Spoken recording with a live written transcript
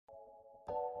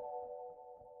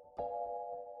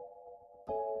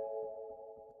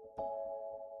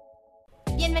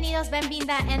Bienvenidos,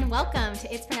 benvinda, and welcome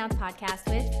to It's Pronounced Podcast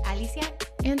with Alicia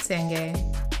and Sangay.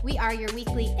 We are your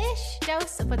weekly-ish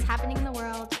dose of what's happening in the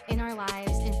world, in our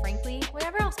lives, and frankly,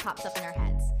 whatever else pops up in our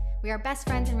heads. We are best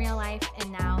friends in real life,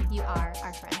 and now you are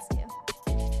our friends too.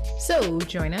 So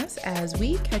join us as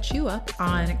we catch you up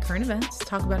on current events,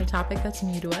 talk about a topic that's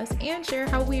new to us, and share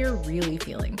how we are really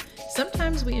feeling.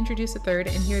 Sometimes we introduce a third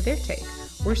and hear their take.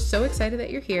 We're so excited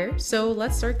that you're here, so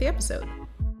let's start the episode.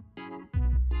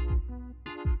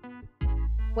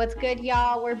 What's good,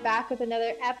 y'all? We're back with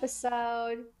another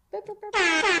episode.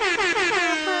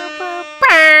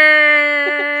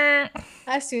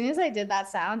 As soon as I did that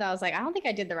sound, I was like, I don't think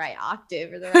I did the right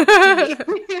octave or the right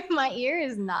key. My ear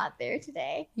is not there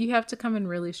today. You have to come in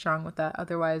really strong with that.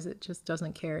 Otherwise, it just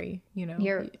doesn't carry, you know?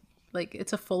 Like,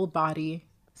 it's a full body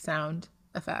sound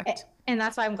effect. And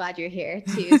that's why I'm glad you're here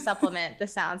to supplement the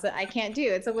sounds that I can't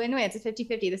do. It's a win-win. It's a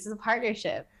 50-50. This is a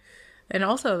partnership. And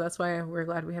also, that's why we're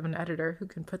glad we have an editor who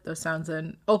can put those sounds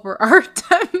in over our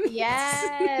time.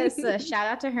 Yes. Shout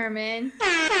out to Herman.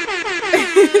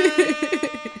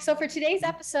 So for today's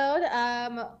episode,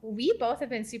 we both have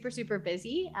been super, super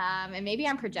busy. And maybe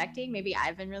I'm projecting. Maybe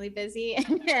I've been really busy.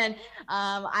 And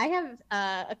I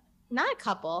have not a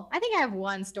couple. I think I have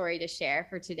one story to share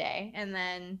for today. And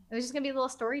then it was just going to be a little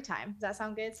story time. Does that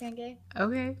sound good, Sangay?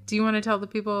 Okay. Do you want to tell the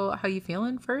people how you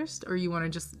feeling first? Or you want to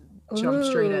just jump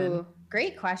straight in?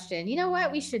 Great question. You know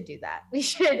what? We should do that. We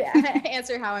should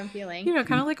answer how I'm feeling. You know,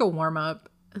 kind of like a warm up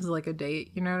is like a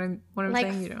date. You know what I'm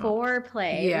saying? You know,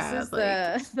 foreplay. Yeah, this is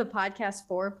like, the podcast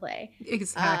foreplay.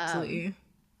 Exactly.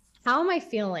 How am I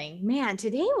feeling? Man,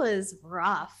 today was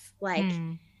rough. Like,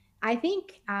 I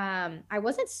think I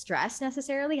wasn't stressed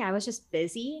necessarily. I was just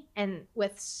busy, and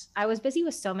I was busy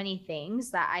with so many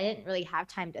things that I didn't really have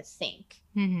time to think.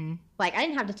 Mm-hmm. Like, I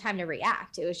didn't have the time to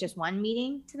react. It was just one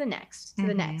meeting to the next, to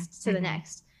the next, to the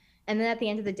next. And then at the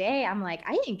end of the day, I'm like,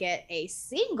 I didn't get a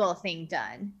single thing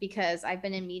done because I've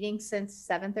been in meetings since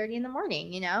 7:30 in the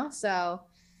morning, you know? So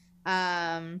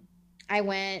when I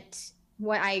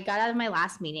got out of my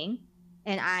last meeting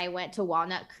and I went to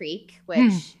Walnut Creek,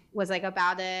 which was like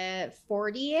about a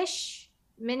 40-ish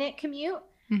minute commute,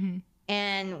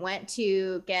 and went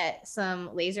to get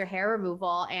some laser hair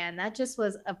removal, and that just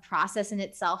was a process in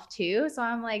itself too. So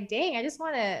I'm like, dang, I just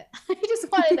wanted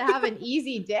to have an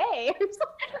easy day.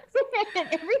 And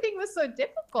everything was so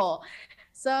difficult.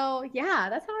 So yeah,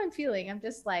 that's how I'm feeling. I'm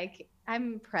just like,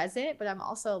 I'm present, but I'm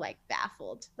also like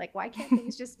baffled. Like, why can't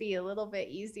things just be a little bit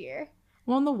easier?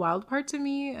 Well, and the wild part to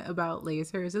me about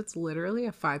laser is it's literally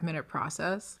a 5-minute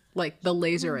process, like the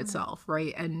laser itself,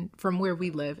 right? And from where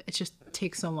we live, it just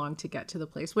takes so long to get to the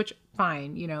place, which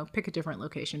fine, you know, pick a different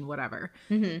location, whatever.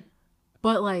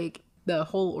 But like the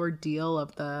whole ordeal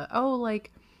of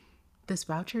like this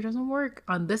voucher doesn't work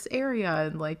on this area,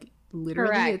 and like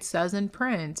literally it says in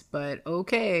print, but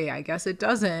okay, I guess it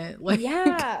doesn't. Like,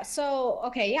 yeah. So,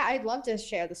 okay. Yeah. I'd love to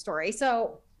share the story.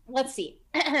 So let's see.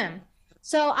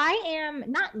 So I am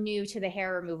not new to the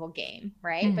hair removal game,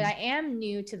 right? But I am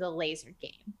new to the laser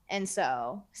game. And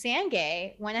so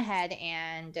Sangay went ahead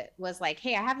and was like,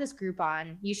 hey, I have this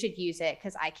Groupon. You should use it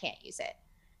because I can't use it.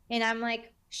 And I'm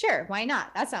like, sure, why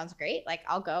not? That sounds great. Like,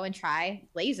 I'll go and try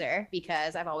laser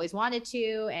because I've always wanted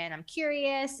to, and I'm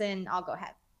curious, and I'll go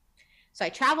ahead. So I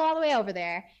travel all the way over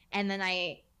there, and then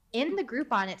in the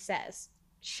Groupon, it says,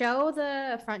 show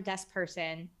the front desk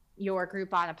person your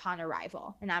Groupon upon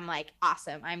arrival. And I'm like,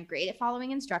 awesome. I'm great at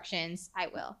following instructions. I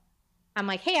will. I'm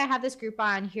like, hey, I have this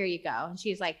Groupon. Here you go. And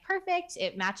she's like, perfect.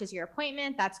 It matches your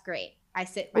appointment. That's great. I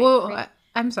sit right. Well,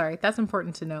 I'm sorry. That's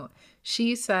important to note.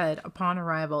 She said upon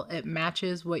arrival, it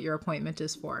matches what your appointment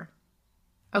is for.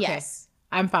 Okay. Yes.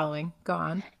 I'm following. Go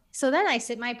on. So then I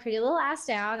sit my pretty little ass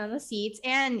down on the seats,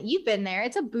 and you've been there.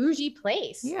 It's a bougie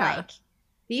place. Yeah. Like,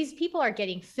 these people are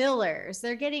getting fillers.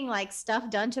 They're getting like stuff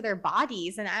done to their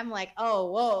bodies. And I'm like, oh,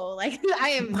 whoa. Like,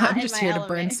 I'm just here to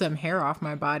burn some hair off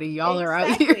my body. Y'all are out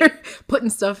Exactly. here putting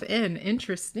stuff in.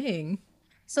 Interesting.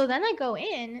 So then I go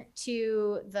in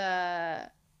to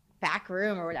the back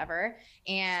room or whatever,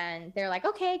 and they're like,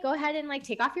 okay, go ahead and like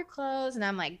take off your clothes. And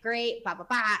I'm like, great, blah, blah,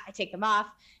 blah. I take them off.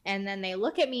 And then they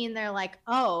look at me and they're like,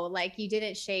 oh, like you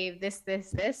didn't shave this.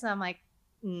 And I'm like,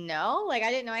 no, like I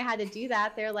didn't know I had to do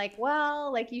that. They're like,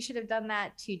 well, like you should have done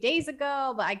that 2 days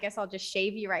ago, but I guess I'll just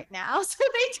shave you right now. So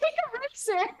they take a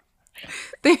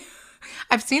razor.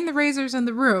 I've seen the razors in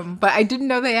the room, but I didn't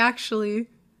know they actually.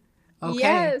 Okay.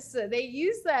 Yes, they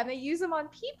use them. They use them on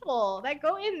people that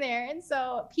go in there, and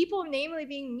so people, namely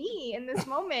being me in this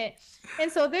moment,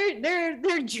 and so they're dry,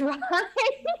 they're dry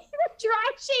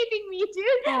shaving me, dude.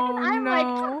 Oh, and I'm no.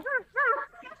 like,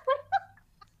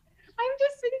 I'm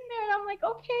just sitting there, and And I'm like,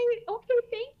 okay,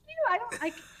 thank you. I don't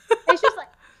like, it's just like,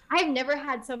 I've never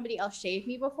had somebody else shave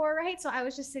me before, right? So I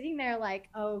was just sitting there like,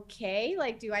 okay,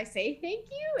 like, do I say thank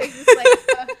you? Is this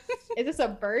like, is this a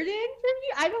burden for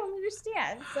me? I don't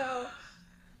understand.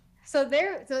 So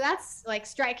that's like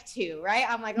strike 2, right?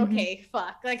 I'm like, okay,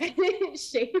 fuck, like I didn't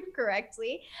shave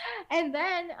correctly. And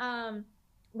then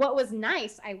what was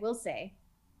nice, I will say,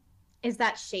 is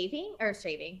that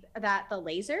that the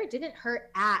laser didn't hurt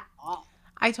at all.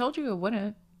 I told you it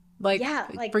wouldn't. Like, yeah,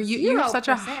 like for you, you have such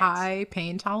a 0%. high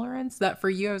pain tolerance that for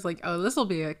you, I was like, oh, this will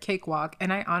be a cakewalk.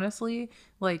 And I honestly,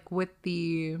 like, with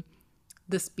the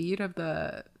speed of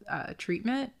the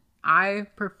treatment, I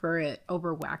prefer it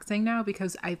over waxing now,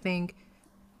 because I think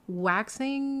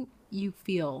waxing, you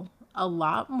feel a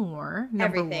lot more,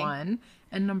 number Everything. one.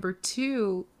 And number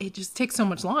two, it just takes so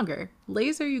much longer.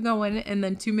 Laser, you go in and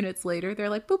then 2 minutes later, they're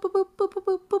like, boop, boop, boop, boop, boop,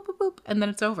 boop, boop, boop, boop, and then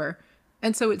it's over.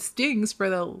 And so it stings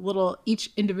for the little, each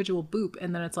individual boop.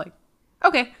 And then it's like,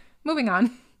 okay, moving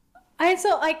on. And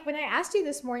so, like, when I asked you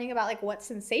this morning about, like, what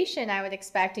sensation I would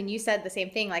expect, and you said the same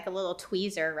thing, like a little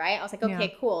tweezer, right? I was like,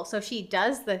 okay, cool. So she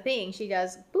does the thing. She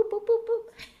does boop, boop, boop,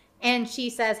 boop. And she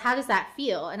says, how does that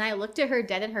feel? And I looked at her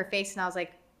dead in her face, and I was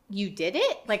like, you did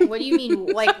it? Like, what do you mean?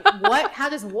 Like, what? How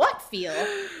does what feel?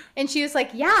 And she was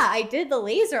like, yeah, I did the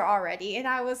laser already. And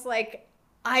I was like,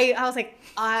 I was like,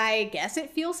 I guess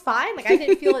it feels fine. Like, I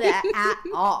didn't feel it at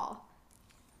all.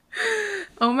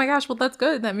 Oh my gosh, well, that's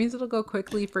good. That means it'll go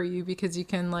quickly for you, because you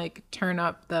can like turn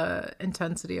up the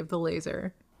intensity of the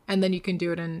laser, and then you can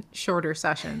do it in shorter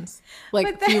sessions,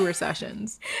 like fewer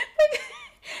sessions.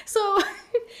 So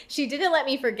she didn't let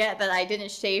me forget that I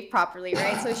didn't shave properly,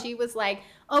 right? So she was like,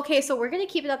 okay, so we're going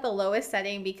to keep it at the lowest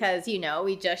setting because, you know,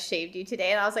 we just shaved you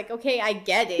today. And I was like, okay, I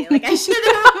get it. Like, I should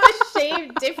have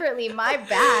shaved differently. My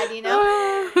bad, you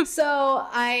know?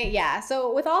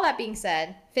 So with all that being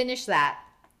said, finished that.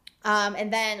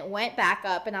 And then went back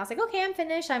up, and I was like, okay, I'm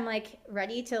finished. I'm like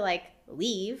ready to like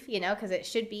leave, you know, because it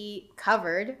should be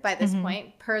covered by this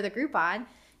point per the Groupon.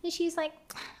 And she's like,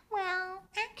 well,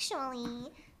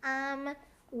 actually,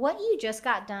 what you just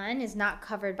got done is not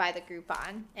covered by the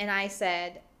Groupon. And I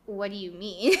said, what do you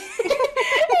mean?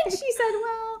 And she said,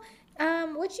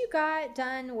 well, what you got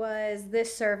done was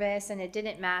this service, and it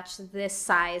didn't match this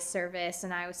size service.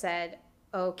 And I said,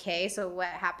 okay, so what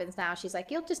happens now? She's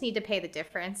like, you'll just need to pay the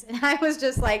difference. And I was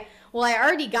just like, well, I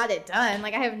already got it done.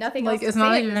 Like, I have nothing else to say. It's not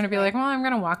like you're going to be like, well, I'm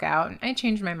going to walk out. I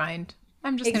changed my mind.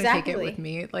 I'm just going to take it with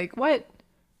me. Like, what?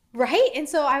 Right? And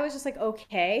so I was just like,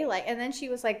 okay. Like, and then she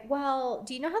was like, well,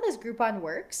 do you know how this Groupon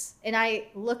works? And I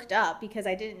looked up because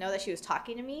I didn't know that she was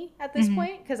talking to me at this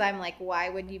point. Because I'm like, why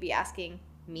would you be asking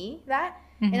me that?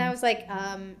 And I was like,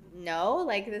 no,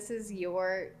 like, this is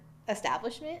your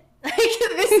establishment. Like,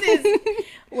 this is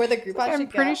where the Groupon should go. I'm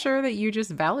pretty sure that you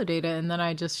just validate it, and then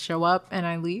I just show up and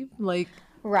I leave. Like,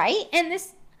 right? And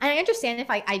I understand if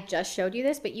I just showed you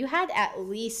this, but you had at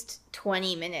least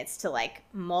 20 minutes to like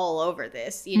mull over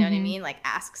this. You know what I mean? Like,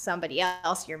 ask somebody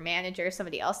else, your manager,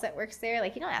 somebody else that works there.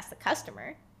 Like, you don't ask the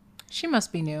customer. She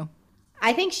must be new.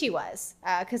 I think she was,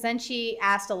 because then she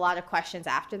asked a lot of questions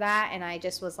after that, and I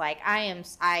just was like, I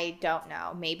don't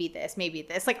know, maybe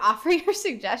this, like offering her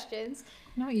suggestions.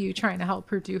 Not you trying to help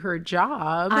her do her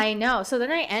job. I know. So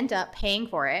then I end up paying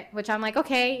for it, which I'm like,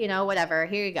 okay, you know, whatever,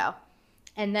 here you go.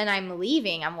 And then I'm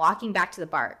leaving. I'm walking back to the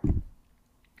bar.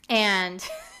 And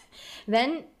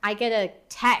then I get a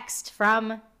text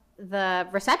from the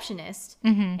receptionist,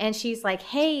 and she's like,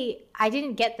 hey, I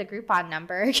didn't get the Groupon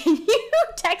number. Can you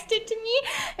text it to me?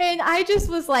 And I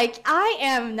just was like, I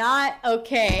am not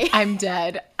okay. I'm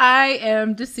dead. I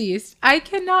am deceased. I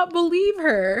cannot believe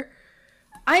her.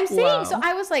 I'm saying, wow. So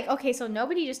I was like, okay, so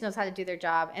nobody just knows how to do their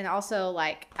job. And also,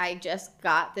 like, I just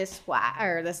got this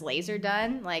this laser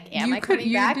done. Like, am I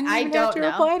coming back? I don't know. You didn't have to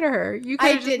reply to her. You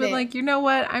could have just been like, you know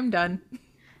what? I'm done.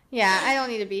 Yeah, I don't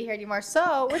need to be here anymore.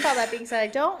 So with all that being said, I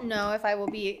don't know if I will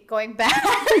be going back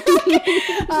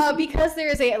because there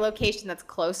is a location that's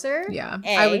closer. Yeah,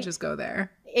 I would just go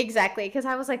there. Exactly, because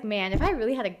I was like, man, if I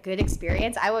really had a good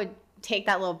experience, I would take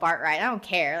that little BART ride. I don't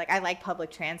care. Like, I like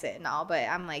public transit and all, but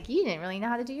I'm like, you didn't really know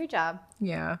how to do your job.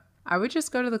 Yeah. I would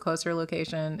just go to the closer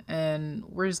location, and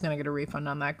we're just going to get a refund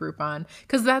on that Groupon.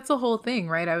 Because that's the whole thing,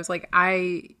 right? I was like,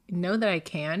 I know that I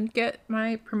can get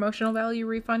my promotional value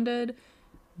refunded,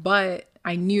 but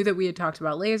I knew that we had talked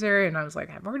about laser, and I was like,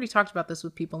 I've already talked about this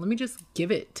with people. Let me just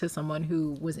give it to someone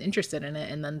who was interested in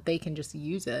it, and then they can just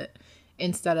use it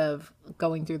instead of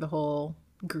going through the whole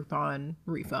Groupon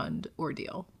refund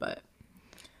ordeal. But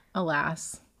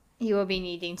alas. You will be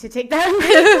needing to take that.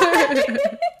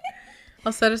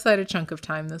 I'll set aside a chunk of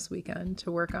time this weekend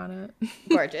to work on it.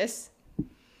 Gorgeous.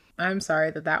 I'm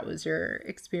sorry that that was your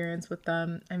experience with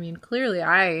them. I mean, clearly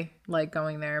I like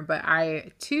going there, but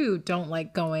I too don't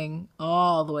like going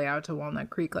all the way out to Walnut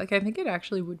Creek. Like, I think it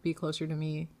actually would be closer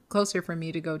for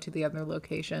me to go to the other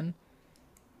location.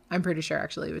 I'm pretty sure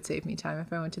actually it would save me time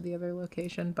if I went to the other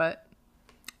location. But,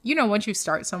 you know, once you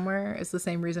start somewhere, it's the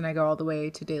same reason I go all the way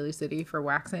to Daly City for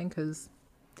waxing, because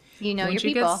You know your once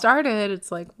you people. get started,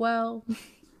 it's like, well,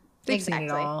 they've seen it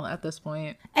Exactly. all at this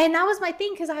point. And that was my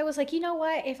thing, because I was like, you know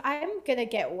what? If I'm gonna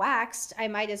get waxed, I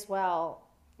might as well.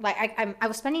 Like I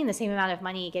was spending the same amount of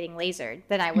money getting lasered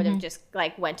than I would have just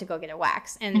like went to go get a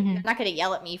wax, and they're not gonna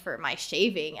yell at me for my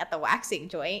shaving at the waxing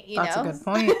joint. That's know? a good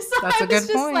point. So That's a good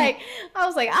point. I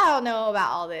was like, I don't know about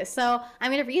all this, so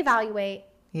I'm gonna reevaluate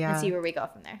Yeah. and see where we go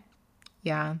from there.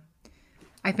 Yeah.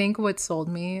 I think what sold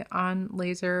me on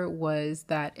laser was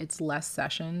that it's less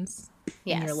sessions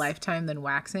in your Yes. lifetime than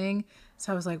waxing.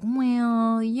 So I was like,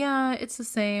 well, yeah, it's the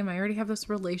same. I already have this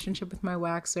relationship with my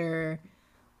waxer,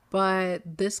 but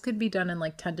this could be done in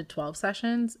like 10 to 12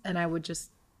 sessions and I would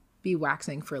just be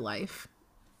waxing for life,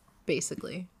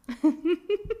 basically.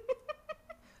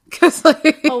 Because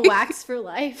like, A wax for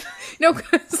life. no,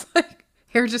 because like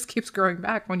hair just keeps growing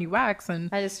back when you wax, and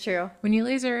That is true. when you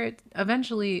laser, it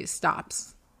eventually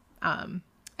stops.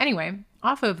 Anyway,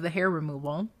 off of the hair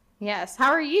removal, Yes. How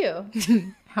are you?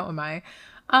 how am I?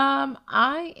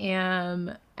 I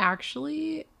am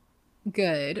actually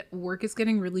good. Work is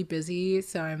getting really busy,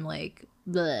 so I'm like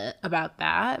bleh about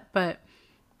that. But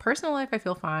personal life, I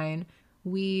feel fine.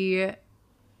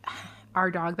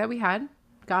 Our dog that we had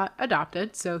got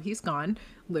adopted, so he's gone.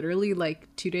 Literally,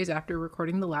 like 2 days after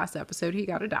recording the last episode, he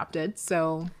got adopted.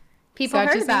 So People sad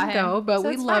heard to see about him go, him, but so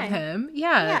we it's love fine. him.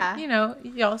 Yeah, Yeah. you know,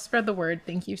 y'all spread the word.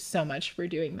 Thank you so much for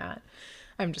doing that.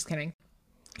 I'm just kidding.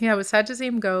 Yeah, it was sad to see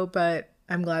him go, but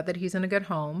I'm glad that he's in a good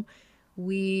home.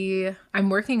 I'm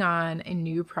working on a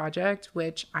new project,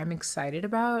 which I'm excited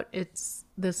about. It's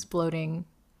this floating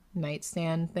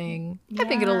nightstand thing. I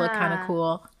think it'll look kind of Yeah.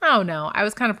 cool. I don't know. I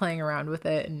was kind of playing around with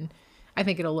it, and I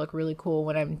think it'll look really cool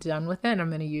when I'm done with it. And I'm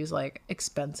going to use like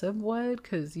expensive wood,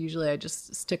 because usually I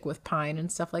just stick with pine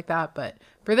and stuff like that. But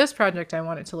for this project, I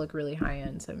want it to look really high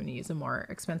end. So I'm going to use a more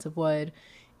expensive wood.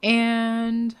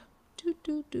 And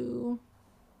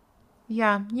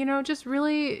yeah, you know, just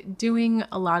really doing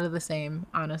a lot of the same,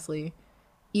 honestly.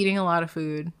 Eating a lot of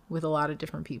food with a lot of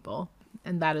different people.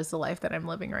 And that is the life that I'm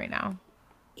living right now.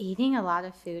 Eating a lot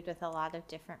of food with a lot of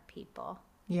different people.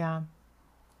 Yeah.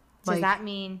 Does that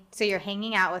mean so you're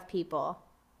hanging out with people?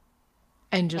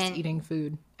 And just and- eating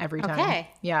food every time. Okay.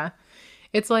 Yeah.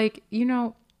 It's like, you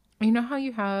know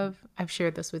how I've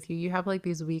shared this with you. You have like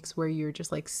these weeks where you're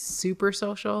just like super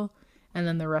social, and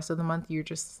then the rest of the month you're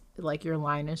just like your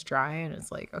line is dry, and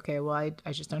it's like, okay, well, I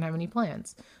just don't have any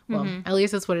plans. Well, at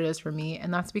least that's what it is for me.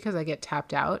 And that's because I get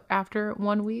tapped out after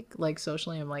 1 week. Like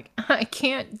socially, I'm like, I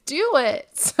can't do it.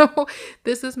 So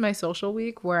this is my social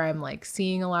week where I'm like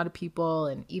seeing a lot of people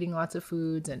and eating lots of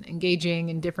foods and engaging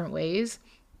in different ways.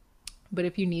 But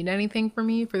if you need anything from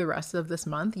me for the rest of this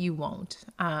month, you won't.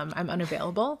 I'm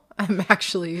unavailable. I'm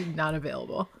actually not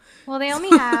available. Well, they only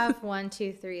have 1,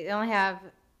 2, 3. They only have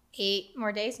 8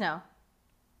 more days. No,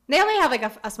 they only have like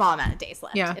a small amount of days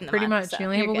left. Yeah, in the pretty month, much. so You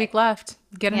only have you're a good. week left.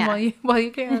 Get in Yeah. while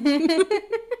you can.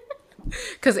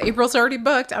 Because April's already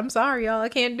booked. I'm sorry, y'all. I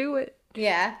can't do it.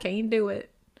 Yeah. Can't do it.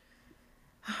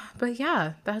 But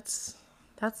yeah, that's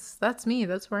me.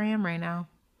 That's where I am right now.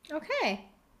 Okay,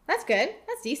 that's good.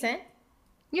 That's decent.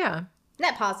 Yeah.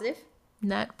 Net positive.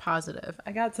 Net positive.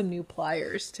 I got some new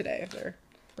pliers today. They're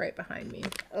right behind me.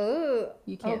 Ooh.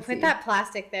 You can't put see. that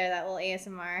plastic there. That little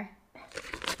ASMR.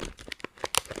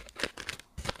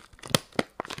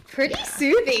 Pretty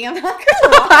soothing. I'm not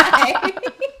gonna lie.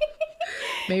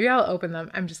 Maybe I'll open them.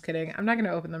 I'm just kidding. I'm not going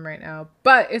to open them right now.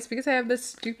 But it's because I have this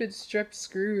stupid stripped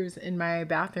screws in my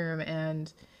bathroom,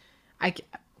 and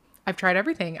I've tried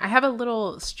everything. I have a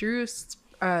little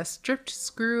stripped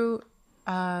screw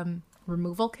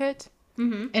removal kit,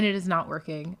 and it is not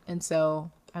working. And so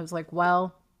I was like,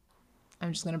 well,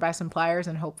 I'm just going to buy some pliers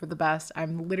and hope for the best.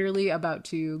 I'm literally about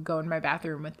to go in my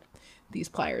bathroom with these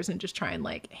pliers and just try and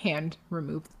like hand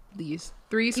remove these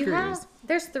 3 screws.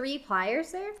 There's 3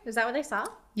 pliers there. Is that what I saw?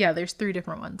 Yeah, there's 3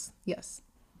 different ones. Yes.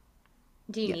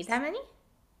 Do you need that many?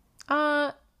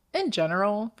 In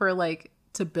general, for like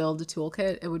to build a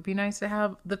toolkit, it would be nice to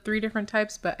have the 3 different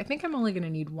types, but I think I'm only going to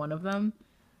need one of them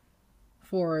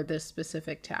for this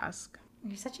specific task.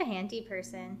 You're such a handy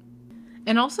person.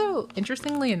 And also,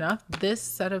 interestingly enough, this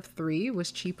set of 3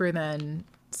 was cheaper than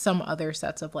some other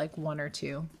sets of like 1 or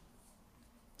 2.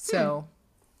 So,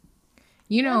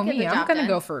 You know They'll get me, the I'm job gonna done.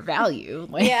 go for value.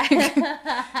 Like,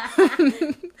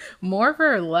 Yeah. more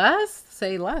for less?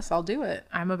 Say less. I'll do it.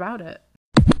 I'm about it.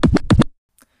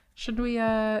 Should we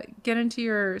get into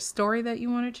your story that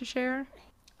you wanted to share?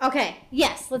 Okay,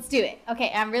 yes, let's do it.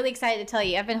 Okay, I'm really excited to tell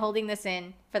you. I've been holding this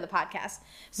in for the podcast.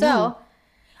 So,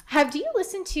 do you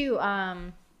listened to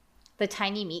the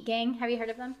Tiny Meat Gang? Have you heard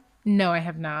of them? No, I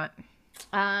have not.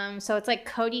 So it's like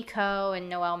Cody Ko and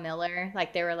Noel Miller.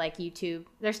 Like they were like YouTube.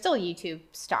 They're still YouTube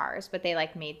stars, but they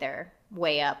like made their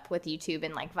way up with YouTube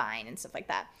and like Vine and stuff like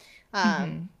that.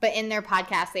 But in their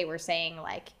podcast, they were saying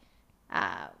like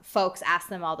folks ask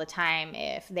them all the time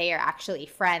if they are actually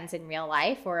friends in real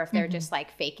life or if they're just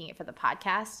like faking it for the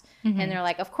podcast. And they're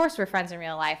like, of course we're friends in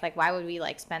real life. Like why would we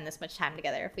like spend this much time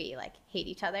together if we like hate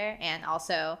each other? And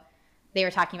also they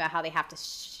were talking about how they have to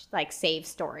like save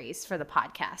stories for the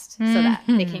podcast so that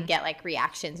they can get like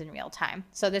reactions in real time.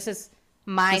 So this is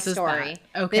my story.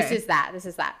 Okay. This is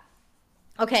that.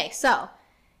 Okay. So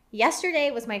yesterday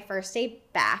was my first day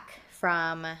back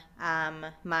from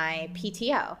my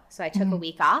PTO. So I took a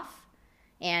week off.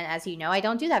 And as you know, I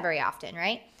don't do that very often.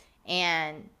 Right.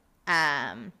 And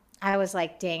I was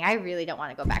like, dang, I really don't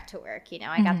want to go back to work. You know,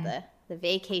 I got the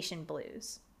vacation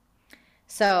blues.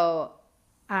 So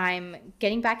I'm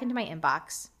getting back into my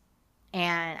inbox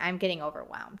and I'm getting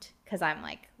overwhelmed because I'm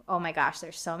like, oh my gosh,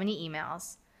 there's so many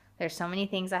emails. There's so many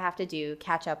things I have to do,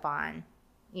 catch up on.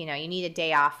 You know, you need a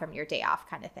day off from your day off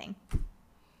kind of thing.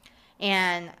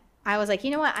 And I was like,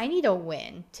 you know what? I need a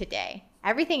win today.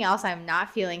 Everything else I'm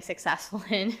not feeling successful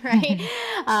in,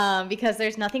 right? Because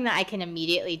there's nothing that I can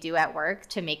immediately do at work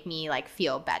to make me like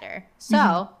feel better.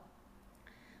 So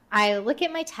I look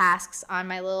at my tasks on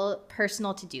my little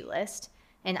personal to-do list.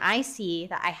 And I see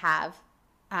that I have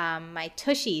my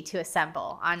tushy to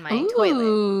assemble on my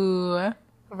toilet.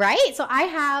 Right? So I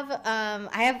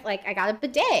got a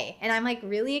bidet and I'm like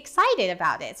really excited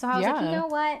about it. So I was like, you know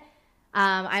what?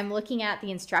 I'm looking at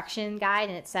the instruction guide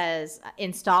and it says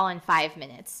install in 5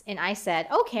 minutes. And I said,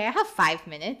 okay, I have 5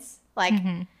 minutes. Like,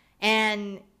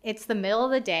 and it's the middle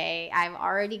of the day. I've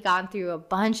already gone through a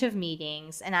bunch of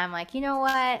meetings and I'm like, you know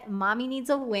what? Mommy needs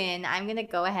a win. I'm going to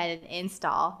go ahead and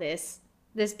install this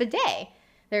bidet.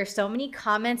 There are so many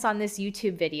comments on this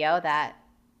YouTube video that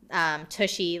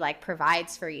Tushy like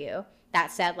provides for you that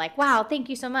said like, wow, thank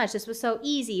you so much. This was so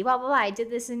easy. Blah, blah, blah. I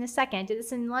did this in a second. I did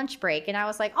this in lunch break. And I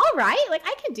was like, all right, like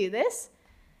I can do this.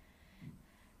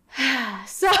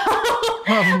 So.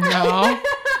 Oh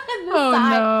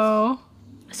no.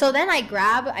 So then I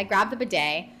grab the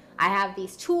bidet. I have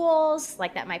these tools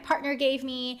like that my partner gave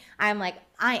me. I'm like,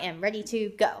 I am ready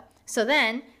to go. So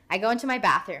then I go into my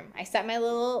bathroom. I set my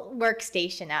little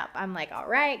workstation up. I'm like, all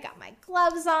right, got my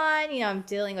gloves on. You know, I'm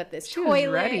dealing with this toilet. She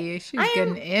was ready. She was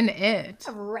getting in it.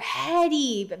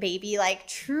 Ready, baby. Like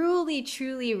truly,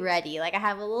 truly ready. Like I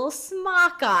have a little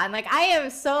smock on. Like I am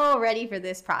so ready for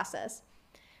this process.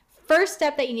 First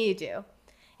step that you need to do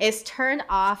is turn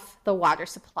off the water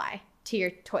supply to your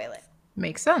toilet.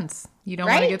 Makes sense. You don't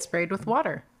want to get sprayed with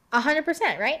water.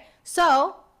 100%, right?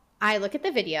 So I look at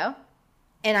the video.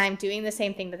 And I'm doing the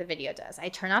same thing that the video does. I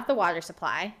turn off the water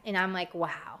supply and I'm like,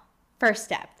 wow, first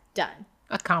step, done.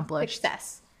 Accomplished.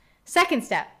 Success. Second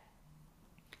step,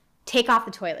 take off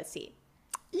the toilet seat.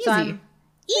 Easy. So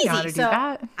easy. So do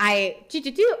that. I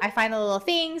find the little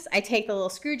things. I take the little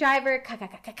screwdriver,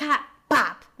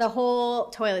 pop. The whole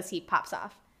toilet seat pops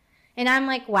off. And I'm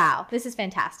like, wow, this is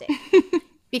fantastic.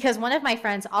 Because one of my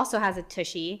friends also has a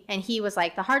tushy, and he was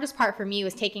like, the hardest part for me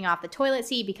was taking off the toilet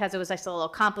seat because it was just a little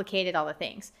complicated, all the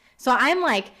things. So I'm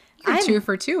like, I'm 2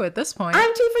 for 2 at this point. I'm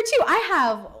 2 for 2.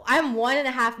 I'm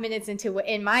 1.5 minutes into what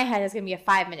in my head is going to be a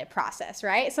 5-minute process,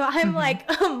 right? So I'm like,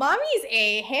 mommy's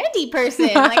a handy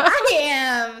person. Like I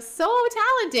am so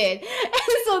talented.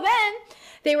 And so then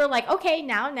they were like, okay,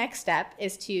 now next step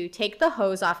is to take the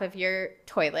hose off of your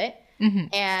toilet.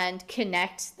 And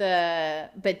connect the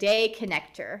bidet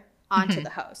connector onto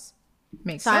the hose.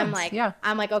 Makes so sense.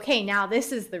 I'm like, okay, now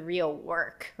this is the real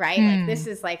work, right? Like this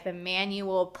is like the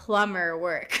manual plumber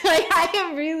work. Like I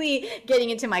am really getting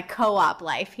into my co-op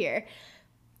life here.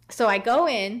 So I go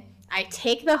in, I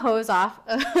take the hose off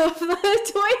of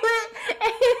the toilet,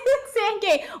 and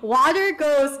Sanjay, water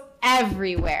goes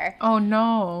everywhere. Oh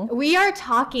no. We are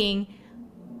talking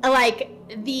like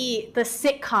the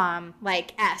sitcom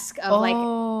like esque of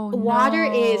water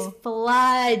is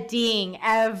flooding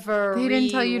everywhere. They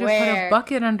didn't tell you to put a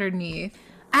bucket underneath.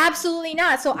 Absolutely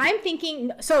not. So I'm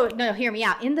thinking, no, hear me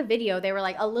out. In the video, they were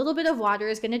like, a little bit of water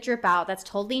is going to drip out. That's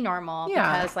totally normal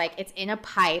because like it's in a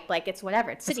pipe, like it's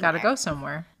whatever. It's sitting there. It's got to go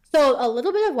somewhere. So a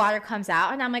little bit of water comes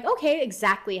out and I'm like, okay,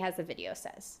 exactly as the video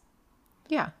says.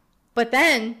 Yeah. But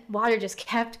then water just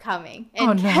kept coming Oh,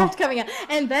 and no. kept coming out.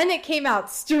 And then it came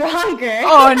out stronger.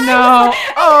 Oh, no.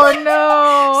 Oh,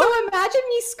 no. So imagine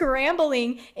me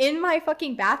scrambling in my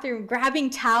fucking bathroom, grabbing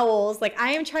towels. Like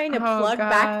I am trying to plug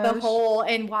back the gosh. hole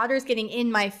and water's getting in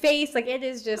my face. Like it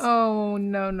is just Oh,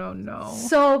 no, no, no.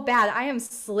 so bad. I am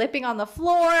slipping on the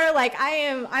floor. Like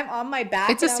I'm on my back.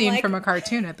 It's a and I'm scene like, from a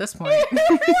cartoon at this point. it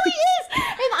really is.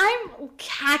 And I'm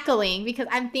cackling because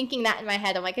I'm thinking that in my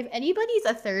head. I'm like, if anybody's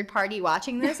a third party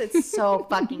watching this, it's so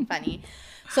fucking funny.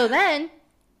 So then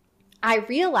I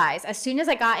realized as soon as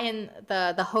I got in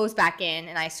the hose back in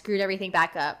and I screwed everything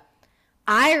back up,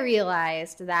 I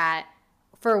realized that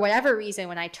for whatever reason,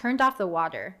 when I turned off the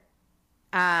water,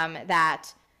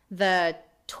 that the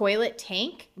toilet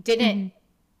tank didn't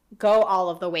go all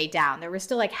of the way down. There was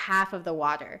still like half of the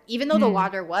water. Even though the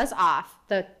water was off,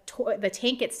 the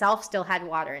tank itself still had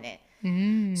water in it.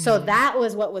 So that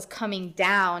was what was coming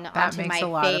down onto makes a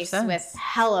my lot of face sense. with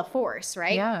hella force,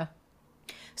 right? Yeah.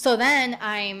 So then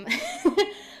I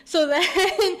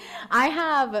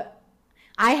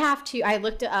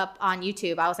looked it up on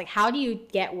YouTube. I was like, how do you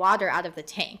get water out of the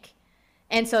tank?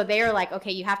 And so they were like,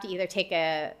 okay, you have to either take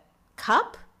a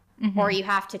cup or you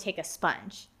have to take a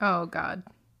sponge. Oh, God.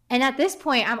 And at this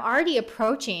point, I'm already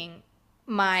approaching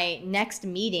my next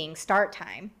meeting start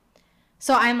time.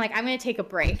 So I'm like, I'm going to take a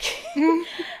break.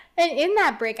 And in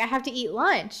that break, I have to eat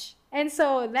lunch. And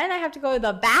so then I have to go to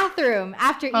the bathroom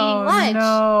after eating lunch.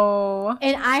 No.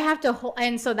 And I have to,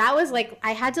 and so that was like,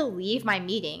 I had to leave my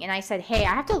meeting. And I said, hey,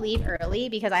 I have to leave early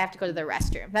because I have to go to the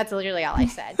restroom. That's literally all I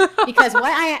said. Because what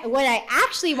I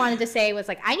actually wanted to say was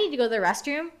like, I need to go to the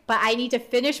restroom, but I need to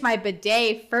finish my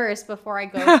bidet first before I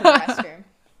go to the restroom.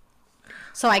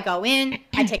 So I go in,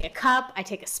 I take a cup, I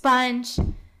take a sponge,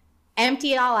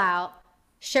 empty it all out.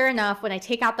 Sure enough, when I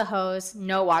take out the hose,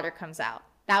 no water comes out.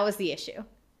 That was the issue.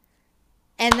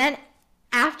 And then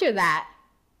after that,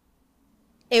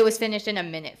 it was finished in a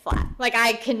minute flat. Like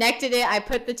I connected it, I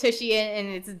put the tushy in, and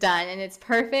it's done, and it's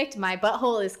perfect. My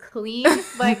butthole is clean,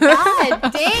 but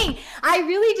god dang, I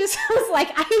really just was like,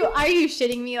 are you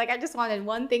shitting me? Like I just wanted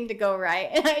one thing to go right,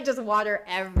 and I just water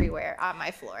everywhere on my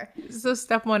floor. So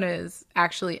step 1 is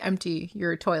actually empty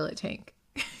your toilet tank.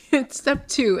 Step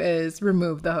 2 is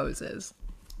remove the hoses.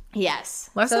 Yes.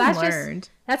 Lesson so that's learned.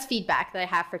 That's feedback that I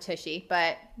have for Tushy.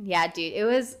 But yeah, dude, it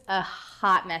was a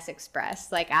hot mess express.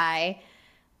 Like I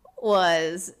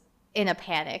was in a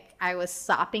panic. I was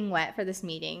sopping wet for this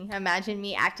meeting. Imagine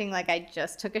me acting like I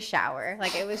just took a shower.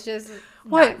 Like it was just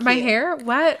What? not My cute. hair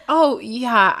wet? Oh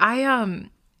yeah.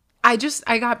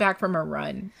 I got back from a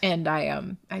run and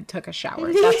I took a shower.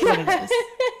 That's what it is.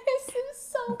 This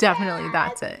is so Definitely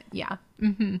bad. that's it. Yeah.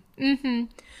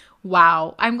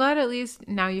 Wow. I'm glad at least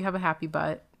now you have a happy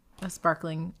butt, a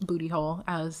sparkling booty hole,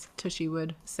 as Tushy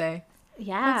would say.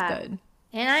 Yeah. That's good.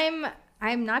 And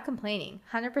I'm not complaining.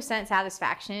 100%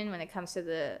 satisfaction when it comes to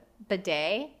the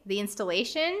bidet. The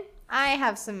installation, I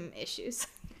have some issues.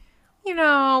 You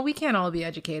know, we can't all be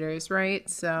educators, right?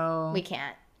 So We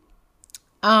can't.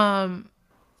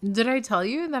 did I tell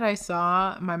you that I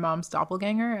saw my mom's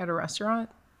doppelganger at a restaurant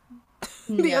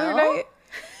the other No? night?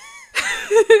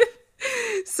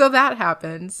 So that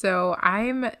happened. So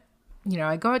I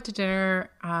go out to dinner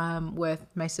with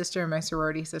my sister and my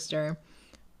sorority sister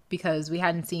because we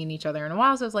hadn't seen each other in a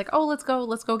while. So I was like, oh, let's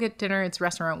go get dinner. It's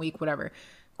restaurant week, whatever.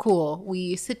 Cool.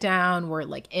 We sit down, we're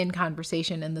like in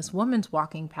conversation, and this woman's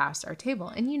walking past our table.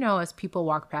 And you know, as people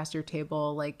walk past your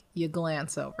table, like you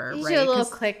glance over, You right? do a little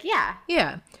 'Cause- click, yeah.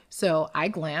 yeah. So I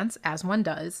glance, as one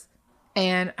does,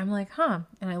 and I'm like, huh.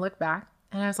 And I look back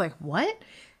and I was like, what?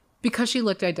 Because she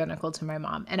looked identical to my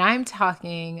mom. And I'm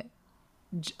talking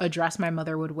a dress my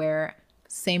mother would wear,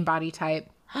 same body type,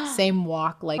 same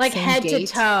walk, like same head gait,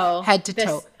 to toe. head to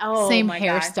toe, Oh same my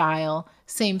God. hairstyle,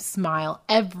 same smile,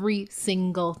 every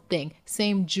single thing,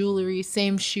 same jewelry,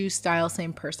 same shoe style,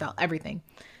 same purse style, everything.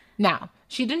 Now,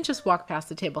 she didn't just walk past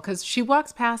the table because she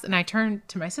walks past and I turned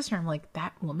to my sister. I'm like,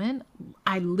 that woman,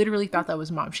 I literally thought that was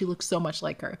mom. She looks so much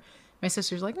like her. My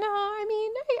sister's like, no, I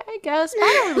mean, I guess.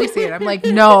 I don't really see it. I'm like,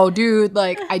 no, dude,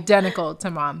 like identical to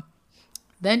mom.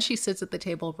 Then she sits at the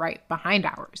table right behind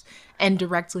ours and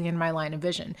directly in my line of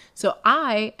vision. So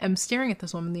I am staring at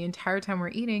this woman the entire time we're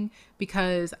eating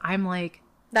because I'm like,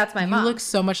 That's my you mom. look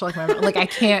so much like my mom. Like I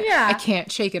can't Yeah. I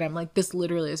can't shake it. I'm like, this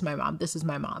literally is my mom. This is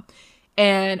my mom.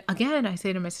 And again, I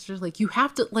say to my sisters, like, you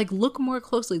have to like look more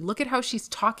closely. Look at how she's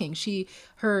talking. She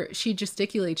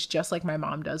gesticulates just like my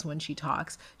mom does when she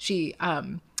talks.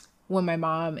 When my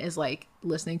mom is like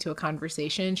listening to a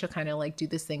conversation, she'll kind of like do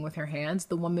this thing with her hands.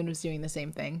 The woman was doing the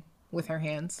same thing with her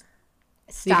hands.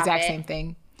 The Stop exact it. same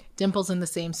thing. dimples in the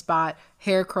same spot,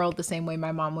 hair curled the same way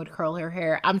my mom would curl her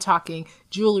hair. I'm talking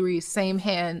jewelry, same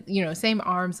hand, same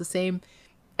arms, the same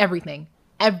everything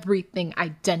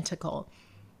identical.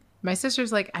 My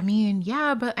sister's like, I mean,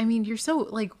 yeah, but I mean, you're so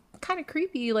like kind of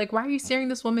creepy. Like, why are you staring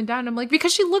this woman down? I'm like,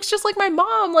 because she looks just like my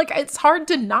mom. Like, it's hard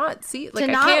to not see. Like,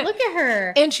 to I not can't look at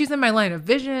her. And she's in my line of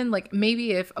vision. Like,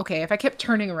 maybe if I kept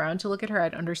turning around to look at her,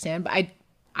 I'd understand. But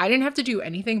I didn't have to do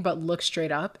anything but look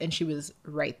straight up, and she was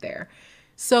right there.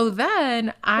 So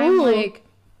then I'm like,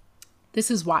 this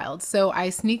is wild. So I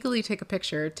sneakily take a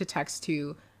picture to text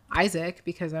to Isaac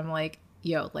because I'm like,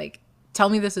 yo, like, tell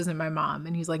me this isn't my mom.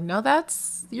 And he's like, no,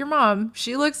 that's your mom.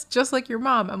 She looks just like your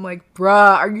mom. I'm like,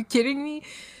 bruh, are you kidding me?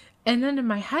 And then in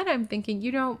my head, I'm thinking,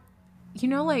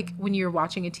 like when you're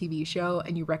watching a TV show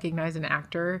and you recognize an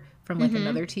actor from like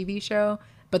another TV show,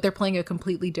 but they're playing a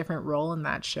completely different role in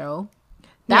that show.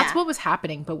 That's what was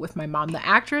happening, but with my mom. The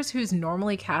actress who's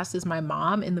normally cast as my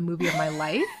mom in the movie of my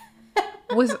life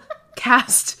was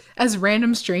cast as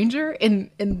random stranger in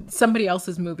somebody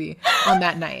else's movie on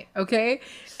that night, okay?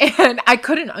 And I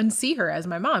couldn't unsee her as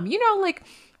my mom. Like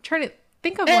trying to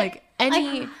think of like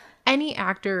any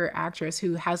actor or actress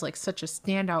who has like such a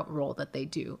standout role that they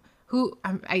do. Who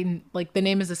I like, the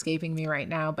name is escaping me right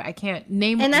now, but I can't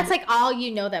name. And that's like all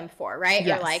you know them for, right?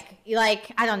 Yes. Or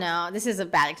like I don't know. This is a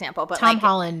bad example, but Tom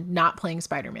Holland not playing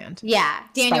Spider-Man. Yeah,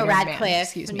 Daniel Spider-Man,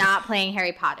 Radcliffe not playing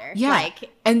Harry Potter. Yeah,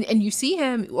 like and you see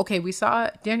him. Okay, we saw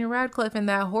Daniel Radcliffe in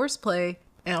that horse play,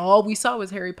 and all we saw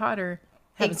was Harry Potter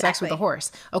having sex with a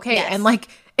horse. Okay, yes.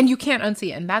 and you can't unsee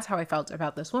it. And that's how I felt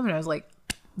about this woman. I was like,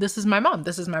 this is my mom.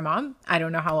 This is my mom. I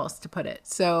don't know how else to put it.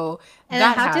 So and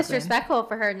that how disrespectful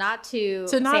for her not to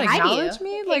not say acknowledge hi to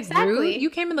me. Like, rude. You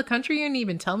came in the country and didn't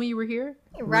even tell me you were here.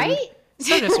 Right? Rude.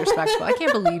 So disrespectful. I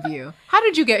can't believe you. How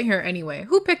did you get here anyway?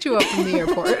 Who picked you up from the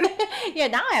airport? Yeah,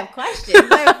 now I have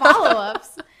questions. I have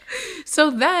follow-ups.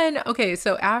 So then, okay,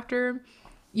 so after,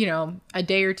 a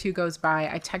day or two goes by,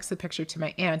 I text the picture to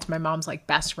my aunt, my mom's like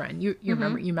best friend. You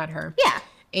remember, you met her. Yeah.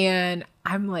 And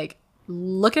I'm like,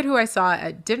 look at who I saw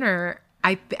at dinner.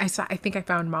 I think I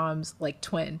found mom's like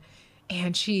twin.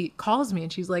 And she calls me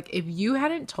and she's like, if you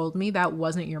hadn't told me that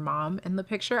wasn't your mom in the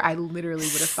picture, I literally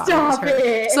would have thought it was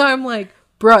her. So I'm like,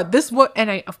 bruh,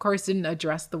 and I of course didn't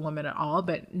address the woman at all,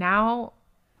 but now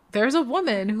there's a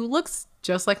woman who looks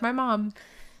just like my mom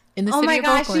in the city of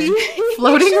Oakland,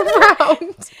 floating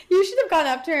around. You should have gone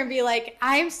up to her and be like,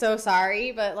 I'm so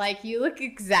sorry, but like, you look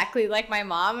exactly like my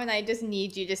mom, and I just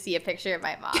need you to see a picture of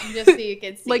my mom just so you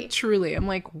can see. Like, truly, I'm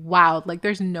like, wow, like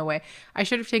there's no way. I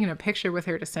should have taken a picture with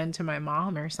her to send to my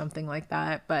mom or something like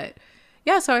that. But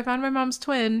yeah, so I found my mom's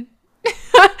twin. And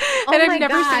I've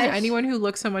never seen anyone who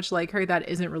looks so much like her that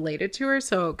isn't related to her.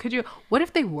 So what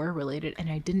if they were related and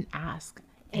I didn't ask?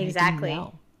 Exactly.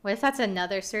 What if that's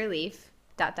another Sirleaf? ...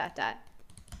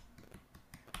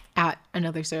 At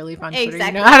another Sirleaf on Twitter.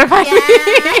 Exactly. You know how to find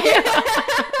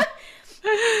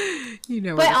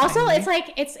me. But also, it's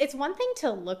like it's one thing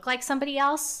to look like somebody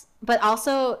else, but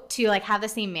also to like have the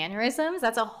same mannerisms.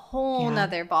 That's a whole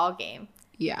nother ball game.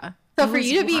 Yeah. So for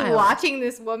you to be watching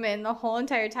this woman the whole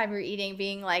entire time you're eating,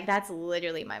 being like, that's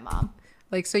literally my mom.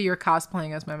 Like, so you're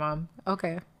cosplaying as my mom.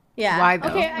 Okay. Yeah. Why though?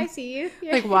 Okay, I see you.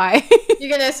 Like, why? You're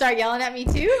gonna start yelling at me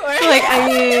too? Or? Like, I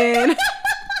mean,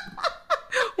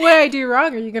 what did I do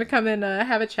wrong? Are you gonna come and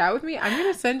have a chat with me? I'm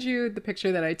gonna send you the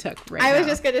picture that I took right now. I was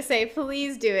just gonna say,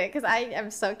 please do it, because I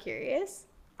am so curious.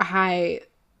 I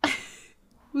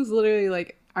was literally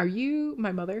like, are you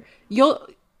my mother?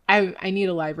 I need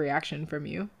a live reaction from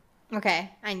you. Okay.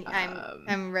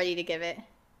 I'm ready to give it.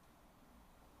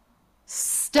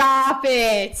 Stop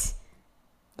it.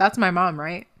 That's my mom,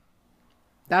 right?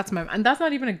 And that's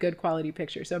not even a good quality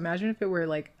picture. So imagine if it were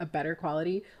like a better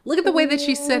quality. Look at the way that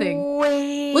she's sitting.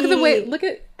 Wait. Look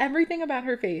at everything about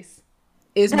her face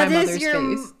is my mother's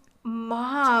face.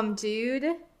 Mom,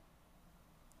 dude.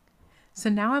 So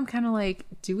now I'm kind of like,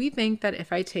 do we think that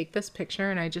if I take this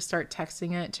picture and I just start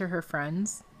texting it to her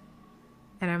friends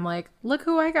and I'm like, look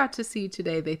who I got to see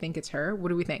today, they think it's her? What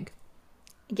do we think?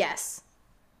 Yes.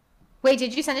 Wait,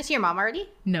 did you send it to your mom already?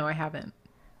 No, I haven't.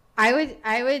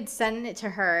 I would send it to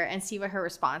her and see what her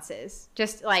response is.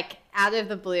 Just like out of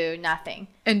the blue, nothing.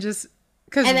 And just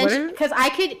because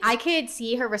I could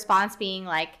see her response being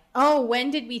like, "Oh, when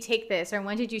did we take this?" or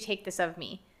 "When did you take this of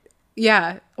me?"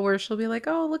 Yeah, or she'll be like,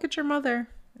 "Oh, look at your mother,"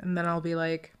 and then I'll be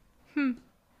like,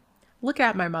 "Look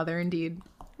at my mother, indeed."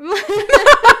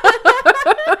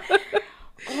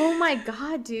 Oh my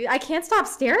god, dude! I can't stop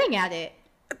staring at it.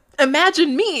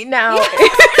 Imagine me now.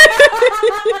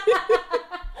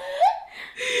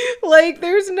 Like,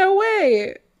 there's no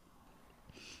way.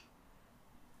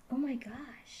 Oh my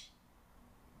gosh.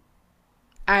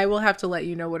 I will have to let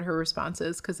you know what her response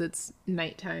is because it's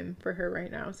nighttime for her right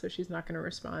now. So she's not going to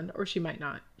respond, or she might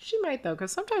not. She might though,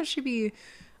 because sometimes she'd be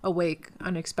awake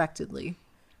unexpectedly.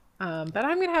 But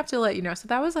I'm going to have to let you know. So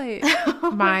that was like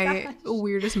my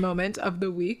weirdest moment of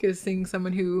the week, is seeing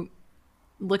someone who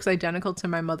looks identical to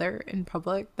my mother in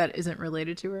public that isn't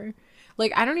related to her.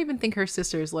 Like, I don't even think her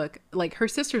sisters look like her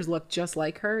sisters look just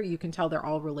like her. You can tell they're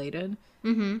all related.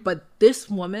 Mm-hmm. But this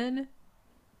woman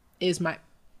is my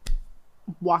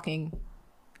walking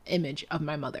image of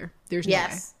my mother. There's no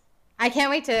way. I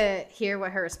can't wait to hear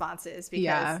what her response is,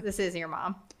 because this is your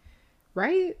mom.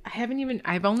 Right?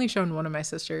 I've only shown one of my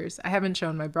sisters. I haven't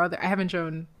shown my brother. I haven't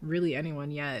shown really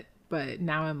anyone yet. But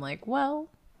now I'm like, well,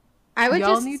 I would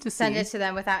just send it to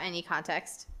them without any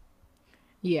context.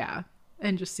 Yeah.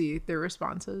 And just see their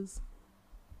responses.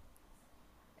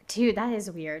 Dude, that is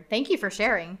weird. Thank you for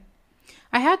sharing.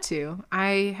 I had to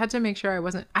make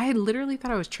sure I literally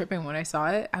thought I was tripping when I saw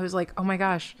it. I was like, oh my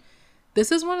gosh,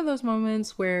 this is one of those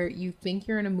moments where you think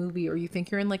you're in a movie, or you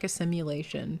think you're in like a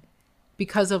simulation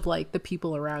because of like the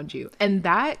people around you. And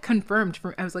that confirmed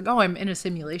I was like, oh, I'm in a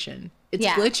simulation. It's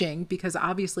glitching because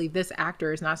obviously this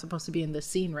actor is not supposed to be in this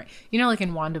scene, right? You know, like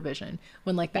in WandaVision,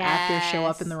 when like the actors show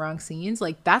up in the wrong scenes,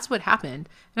 like that's what happened.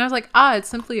 And I was like, it's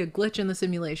simply a glitch in the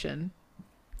simulation.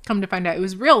 Come to find out it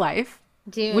was real life.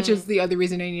 Dude. Which is the other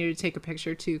reason I needed to take a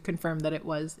picture to confirm that it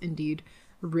was indeed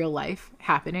real life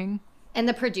happening. And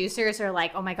the producers are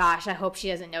like, oh my gosh, I hope she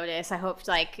doesn't notice. I hope,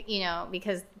 like, you know,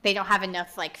 because they don't have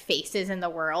enough like faces in the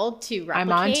world to replicate.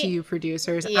 I'm on to you,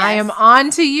 producers. Yes. I am on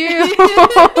to you.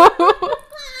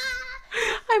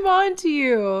 I'm on to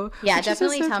you. Yeah,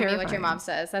 definitely tell me what your mom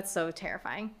says. That's so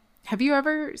terrifying. Have you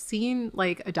ever seen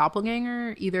like a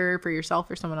doppelganger, either for yourself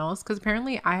or someone else? Because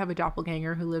apparently I have a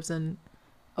doppelganger who lives in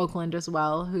Oakland as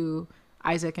well, who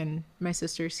Isaac and my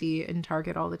sister see in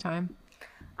Target all the time.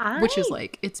 Which is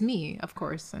like, it's me, of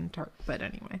course, but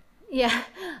anyway. Yeah,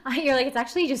 you're like, it's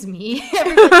actually just me.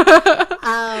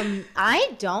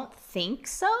 I don't think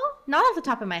so. Not off the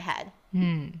top of my head.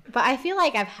 But I feel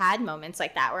like I've had moments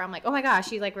like that where I'm like, oh my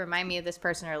gosh, you like remind me of this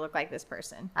person or look like this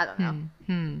person. I don't know.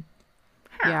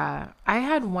 Yeah, I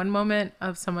had one moment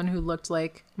of someone who looked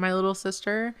like my little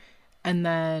sister, and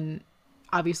then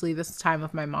obviously this time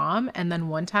with my mom, and then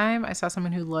one time I saw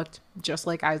someone who looked just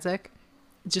like Isaac,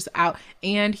 just out,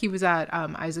 and he was at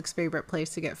Isaac's favorite place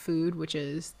to get food, which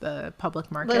is the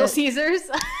public market. Little Caesars.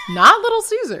 Not Little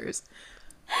Caesars,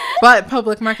 but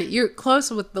public market. You're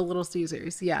close with the Little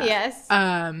Caesars. Yeah. Yes.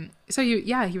 So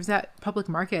he was at public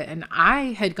market, and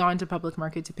I had gone to public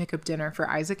market to pick up dinner for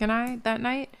Isaac and I that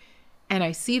night, and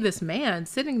I see this man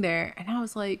sitting there, and I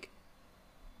was like,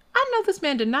 I know this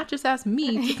man did not just ask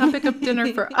me to come pick up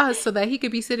dinner for us so that he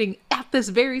could be sitting at this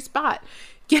very spot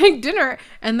getting dinner.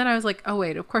 And then I was like, oh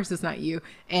wait, of course it's not you.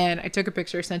 And I took a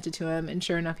picture, sent it to him, and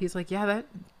sure enough, he's like, yeah,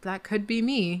 that could be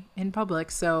me in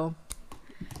public. So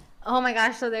oh my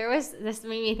gosh, so this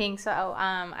made me think. So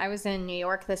I was in New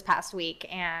York this past week,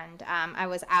 and I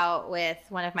was out with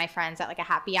one of my friends at like a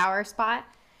happy hour spot,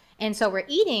 and so we're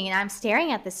eating, and I'm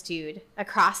staring at this dude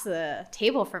across the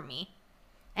table from me,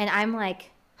 and I'm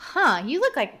like, you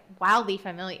look like wildly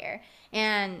familiar.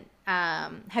 And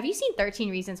have you seen 13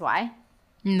 Reasons Why?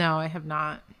 No, I have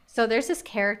not. So there's this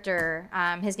character,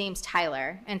 his name's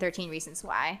Tyler in 13 Reasons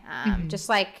Why. Just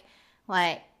like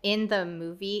in the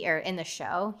movie or in the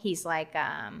show, he's like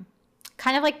kind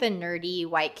of like the nerdy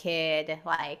white kid,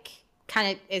 like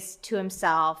kind of is to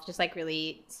himself, just like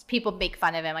really people make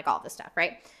fun of him, like all this stuff,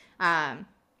 right? And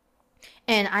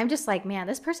I'm just like, man,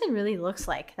 this person really looks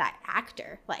like that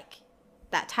actor, like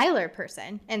that Tyler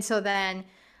person. And so then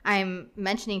I'm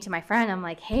mentioning to my friend, I'm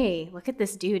like, hey, look at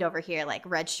this dude over here, like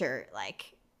red shirt.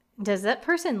 Like, does that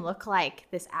person look like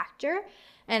this actor?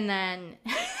 And then,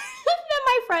 then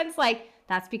my friend's like,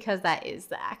 that's because that is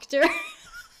the actor.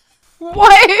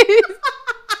 What? I'm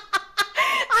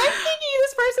thinking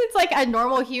this person's like a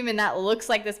normal human that looks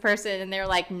like this person. And they're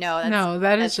like, no,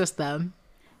 that is just them.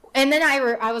 And then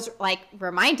I was like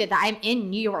reminded that I'm in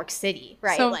New York City,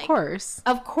 right? So like,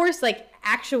 of course, like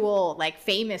actual like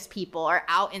famous people are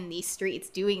out in these streets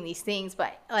doing these things,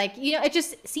 but like, you know, it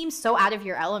just seems so out of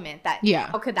your element that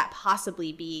how could that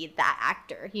possibly be that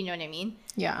actor? You know what I mean?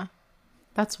 Yeah,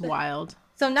 that's wild.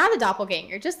 So not a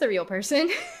doppelganger, just the real person.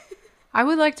 I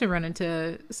would like to run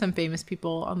into some famous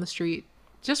people on the street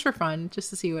just for fun, just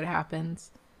to see what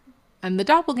happens. And the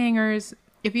doppelgangers,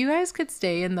 if you guys could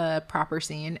stay in the proper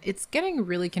scene, it's getting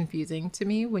really confusing to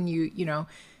me when you know,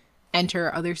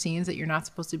 enter other scenes that you're not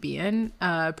supposed to be in.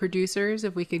 Producers,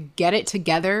 if we could get it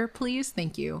together, please.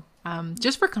 Thank you.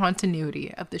 Just for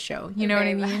continuity of the show. You know what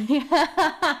I mean?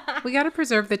 We got to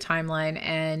preserve the timeline,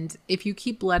 and if you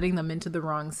keep letting them into the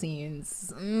wrong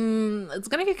scenes, it's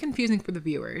going to get confusing for the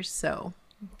viewers. So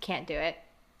can't do it.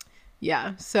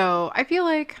 Yeah. So I feel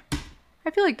like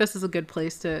this is a good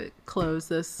place to close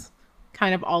this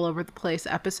kind of all over the place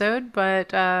episode,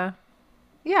 but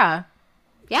yeah.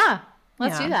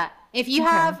 Let's do that. If you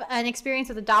have an experience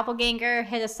with a doppelganger,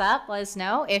 hit us up. Let us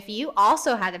know. If you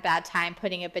also had a bad time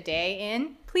putting a bidet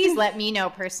in, please let me know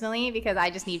personally, because I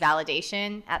just need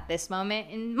validation at this moment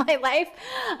in my life.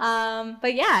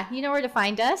 But yeah, you know where to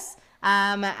find us.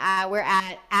 We're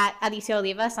at Alicia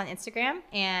Olivas on Instagram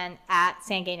and at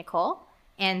Sangay Nicole.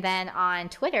 And then on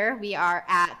Twitter, we are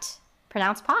at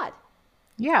PronouncePod.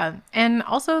 Yeah. And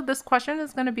also this question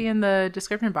is going to be in the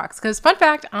description box, because fun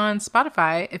fact, on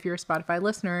Spotify, if you're a Spotify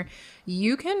listener,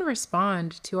 you can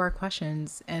respond to our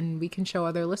questions and we can show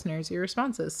other listeners your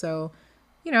responses. So,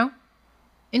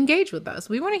 engage with us.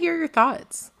 We want to hear your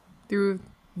thoughts through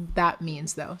that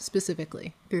means, though,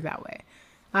 specifically through that way.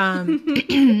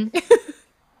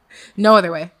 No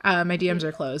other way. My DMs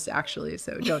are closed, actually,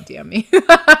 so don't DM me.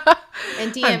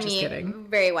 And DM me kidding.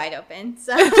 Very wide open.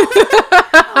 So with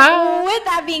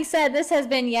that being said, this has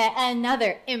been yet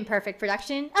another imperfect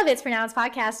production of It's Pronounced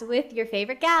Podcast with your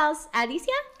favorite gals,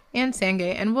 Alicia and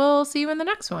Sangay, and we'll see you in the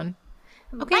next one.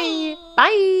 Okay.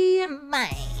 Bye.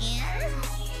 Bye.